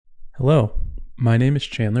Hello, my name is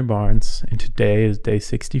Chandler Barense, and today is day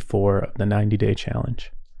 64 of the 90-day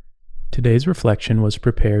challenge. Today's reflection was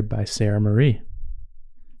prepared by Sara-Marie.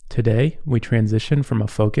 Today, we transition from a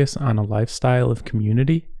focus on a lifestyle of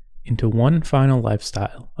community into one final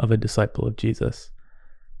lifestyle of a disciple of Jesus,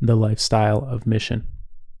 the lifestyle of mission.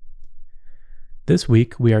 This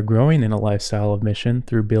week, we are growing in a lifestyle of mission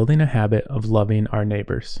through building a habit of loving our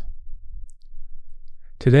neighbors.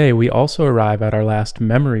 Today, we also arrive at our last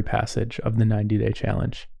memory passage of the 90-day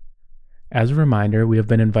challenge. As a reminder, we have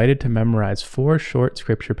been invited to memorize 4 short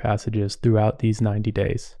scripture passages throughout these 90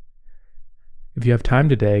 days. If you have time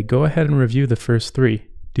today, go ahead and review the first 3.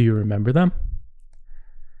 Do you remember them?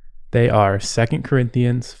 They are 2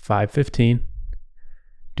 Corinthians 5:15,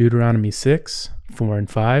 Deuteronomy 6, 4 and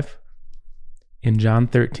 5, and John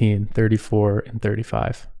 13, 34 and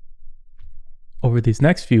 35. Over these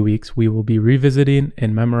next few weeks, we will be revisiting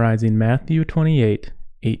and memorizing Matthew 28,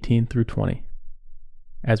 18 through 20,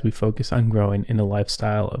 as we focus on growing in a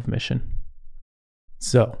lifestyle of mission.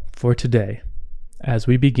 So, for today, as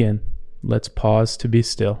we begin, let's pause to be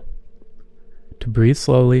still, to breathe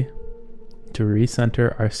slowly, to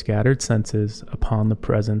recenter our scattered senses upon the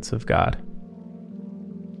presence of God.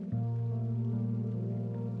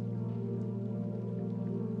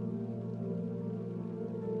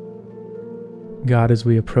 God, as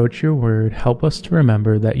we approach your word, help us to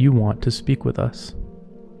remember that you want to speak with us.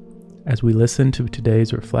 As we listen to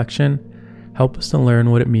today's reflection, help us to learn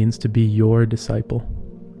what it means to be your disciple.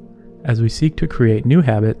 As we seek to create new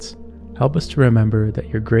habits, help us to remember that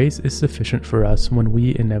your grace is sufficient for us when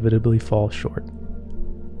we inevitably fall short.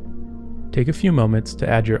 Take a few moments to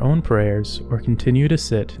add your own prayers or continue to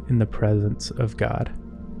sit in the presence of God.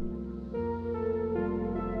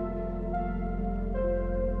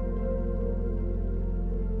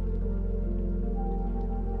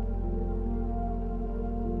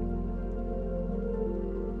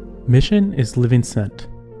 Mission is living sent.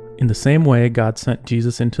 In the same way God sent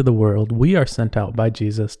Jesus into the world, we are sent out by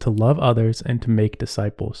Jesus to love others and to make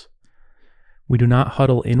disciples. We do not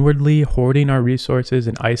huddle inwardly, hoarding our resources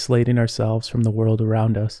and isolating ourselves from the world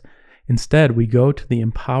around us. Instead, we go to the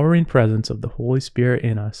empowering presence of the Holy Spirit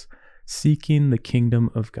in us, seeking the kingdom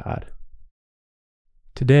of God.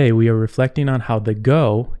 Today, we are reflecting on how the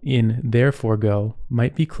go in therefore go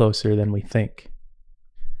might be closer than we think.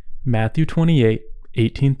 Matthew 28,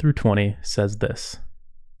 18 through 20 says this: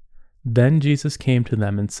 Then Jesus came to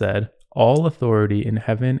them and said, All authority in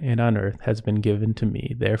heaven and on earth has been given to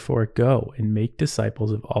me. Therefore go and make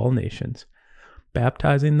disciples of all nations,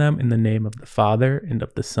 baptizing them in the name of the Father and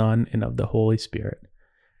of the Son and of the Holy Spirit,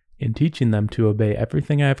 and teaching them to obey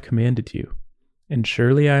everything I have commanded you. And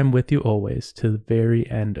surely I am with you always to the very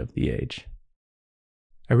end of the age.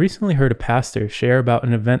 I recently heard a pastor share about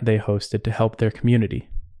an event they hosted to help their community.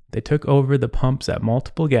 They took over the pumps at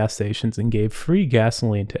multiple gas stations and gave free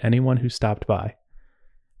gasoline to anyone who stopped by.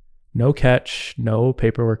 No catch, no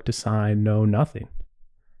paperwork to sign, no nothing.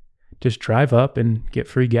 Just drive up and get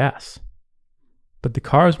free gas. But the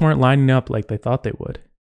cars weren't lining up like they thought they would.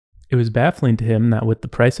 It was baffling to him that with the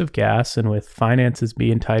price of gas and with finances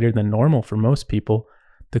being tighter than normal for most people,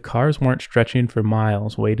 the cars weren't stretching for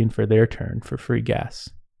miles waiting for their turn for free gas.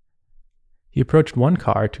 He approached one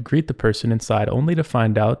car to greet the person inside only to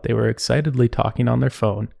find out they were excitedly talking on their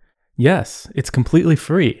phone. Yes, it's completely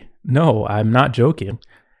free. No, I'm not joking.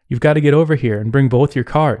 You've got to get over here and bring both your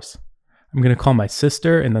cars. I'm going to call my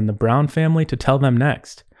sister and then the Brown family to tell them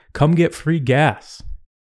next. Come get free gas.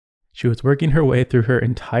 She was working her way through her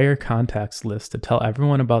entire contacts list to tell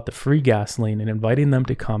everyone about the free gasoline and inviting them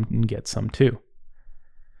to come and get some too.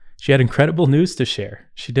 She had incredible news to share.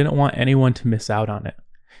 She didn't want anyone to miss out on it,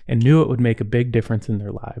 and knew it would make a big difference in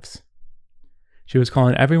their lives. She was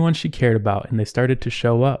calling everyone she cared about, and they started to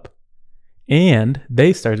show up. And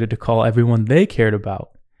they started to call everyone they cared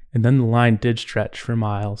about, and then the line did stretch for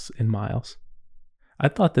miles and miles. I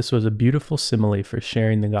thought this was a beautiful simile for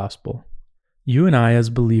sharing the gospel. You and I, as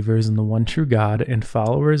believers in the one true God and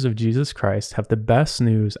followers of Jesus Christ, have the best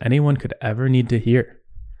news anyone could ever need to hear.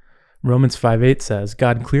 Romans 5:8 says,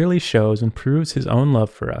 God clearly shows and proves his own love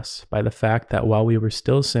for us by the fact that while we were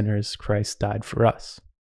still sinners, Christ died for us.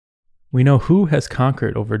 We know who has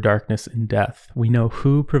conquered over darkness and death. We know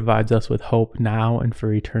who provides us with hope now and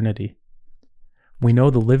for eternity. We know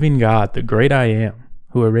the living God, the great I Am,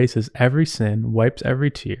 who erases every sin, wipes every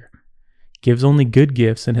tear, gives only good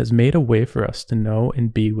gifts, and has made a way for us to know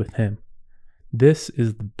and be with him. This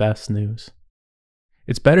is the best news.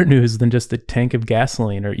 It's better news than just a tank of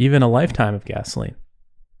gasoline or even a lifetime of gasoline.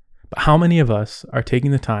 But how many of us are taking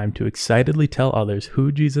the time to excitedly tell others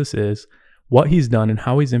who Jesus is, what he's done, and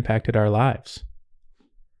how he's impacted our lives?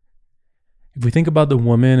 If we think about the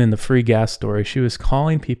woman in the free gas story, she was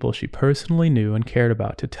calling people she personally knew and cared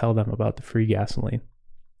about to tell them about the free gasoline.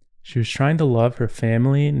 She was trying to love her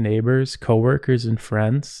family, neighbors, coworkers, and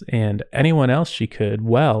friends, and anyone else she could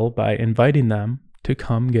well by inviting them to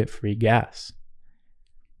come get free gas.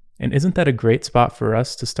 And isn't that a great spot for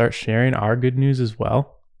us to start sharing our good news as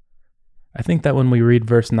well? I think that when we read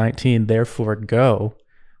verse 19, therefore go,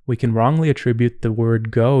 we can wrongly attribute the word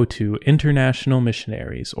go to international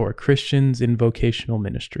missionaries or Christians in vocational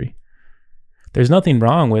ministry. There's nothing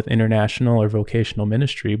wrong with international or vocational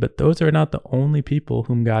ministry, but those are not the only people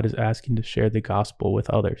whom God is asking to share the gospel with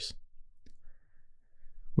others.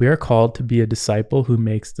 We are called to be a disciple who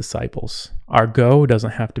makes disciples. Our go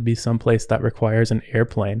doesn't have to be someplace that requires an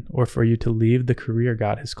airplane or for you to leave the career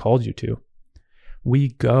God has called you to. We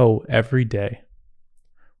go every day.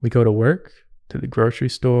 We go to work, to the grocery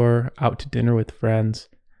store, out to dinner with friends.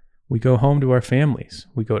 We go home to our families.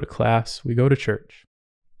 We go to class. We go to church.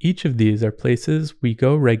 Each of these are places we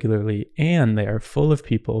go regularly, and they are full of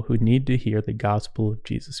people who need to hear the gospel of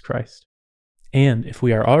Jesus Christ. And if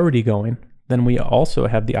we are already going, then we also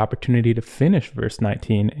have the opportunity to finish verse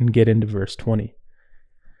 19 and get into verse 20.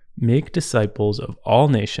 Make disciples of all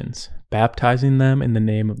nations, baptizing them in the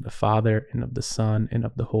name of the Father and of the Son and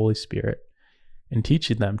of the Holy Spirit, and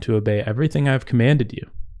teaching them to obey everything I have commanded you.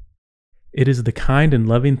 It is the kind and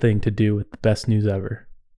loving thing to do with the best news ever.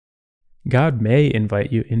 God may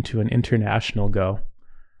invite you into an international go,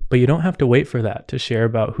 but you don't have to wait for that to share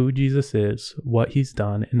about who Jesus is, what he's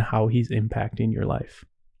done, and how he's impacting your life.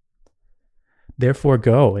 Therefore,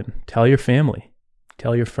 go and tell your family,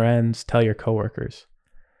 tell your friends, tell your coworkers.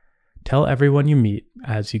 Tell everyone you meet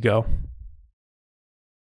as you go.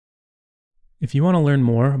 If you want to learn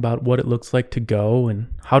more about what it looks like to go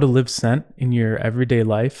and how to live sent in your everyday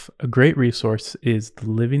life, a great resource is the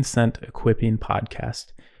Living Sent Equipping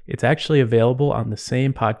podcast. It's actually available on the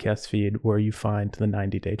same podcast feed where you find the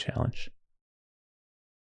 90-day challenge.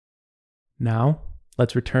 Now,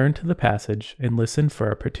 let's return to the passage and listen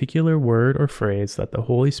for a particular word or phrase that the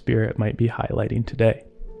Holy Spirit might be highlighting today.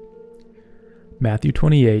 Matthew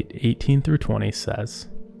 28:18-20 says,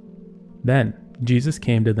 Then Jesus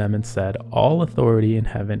came to them and said, All authority in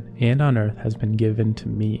heaven and on earth has been given to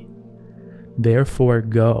me. Therefore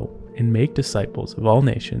go and make disciples of all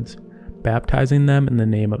nations, baptizing them in the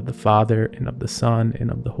name of the Father and of the Son and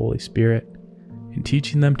of the Holy Spirit, and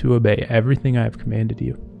teaching them to obey everything I have commanded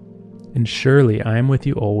you. And surely I am with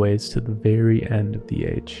you always to the very end of the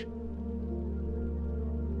age.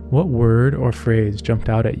 What word or phrase jumped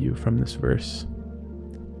out at you from this verse?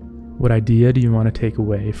 What idea do you want to take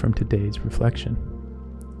away from today's reflection?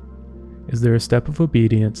 Is there a step of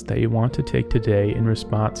obedience that you want to take today in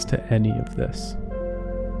response to any of this?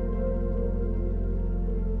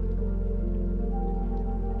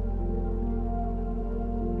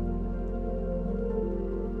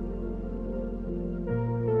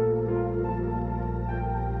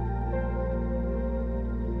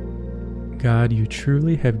 God, you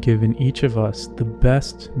truly have given each of us the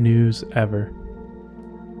best news ever.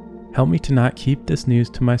 Help me to not keep this news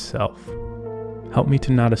to myself. Help me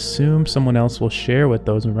to not assume someone else will share with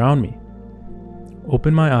those around me.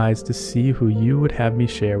 Open my eyes to see who you would have me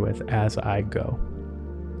share with as I go.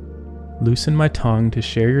 Loosen my tongue to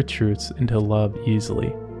share your truths and to love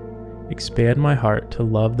easily. Expand my heart to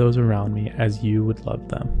love those around me as you would love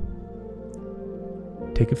them.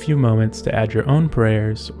 Take a few moments to add your own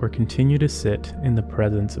prayers or continue to sit in the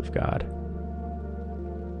presence of God.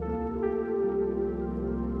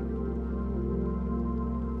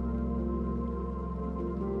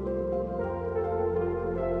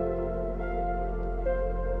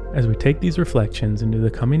 As we take these reflections into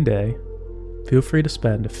the coming day, feel free to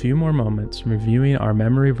spend a few more moments reviewing our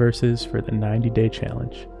memory verses for the 90-day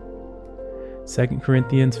challenge. 2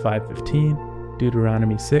 Corinthians 5:15,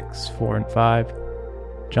 Deuteronomy 6:4 and 5,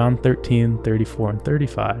 John 13:34 and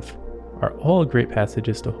 35 are all great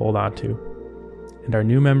passages to hold on to. And our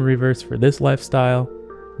new memory verse for this lifestyle,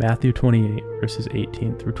 Matthew 28, verses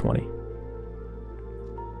 18 through 20.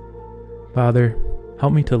 Father,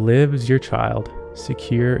 help me to live as your child,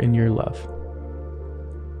 secure in your love.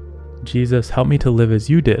 Jesus, help me to live as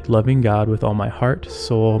you did, loving God with all my heart,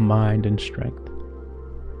 soul, mind, and strength.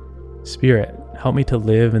 Spirit, help me to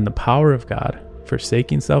live in the power of God,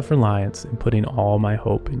 forsaking self-reliance and putting all my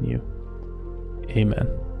hope in you. Amen.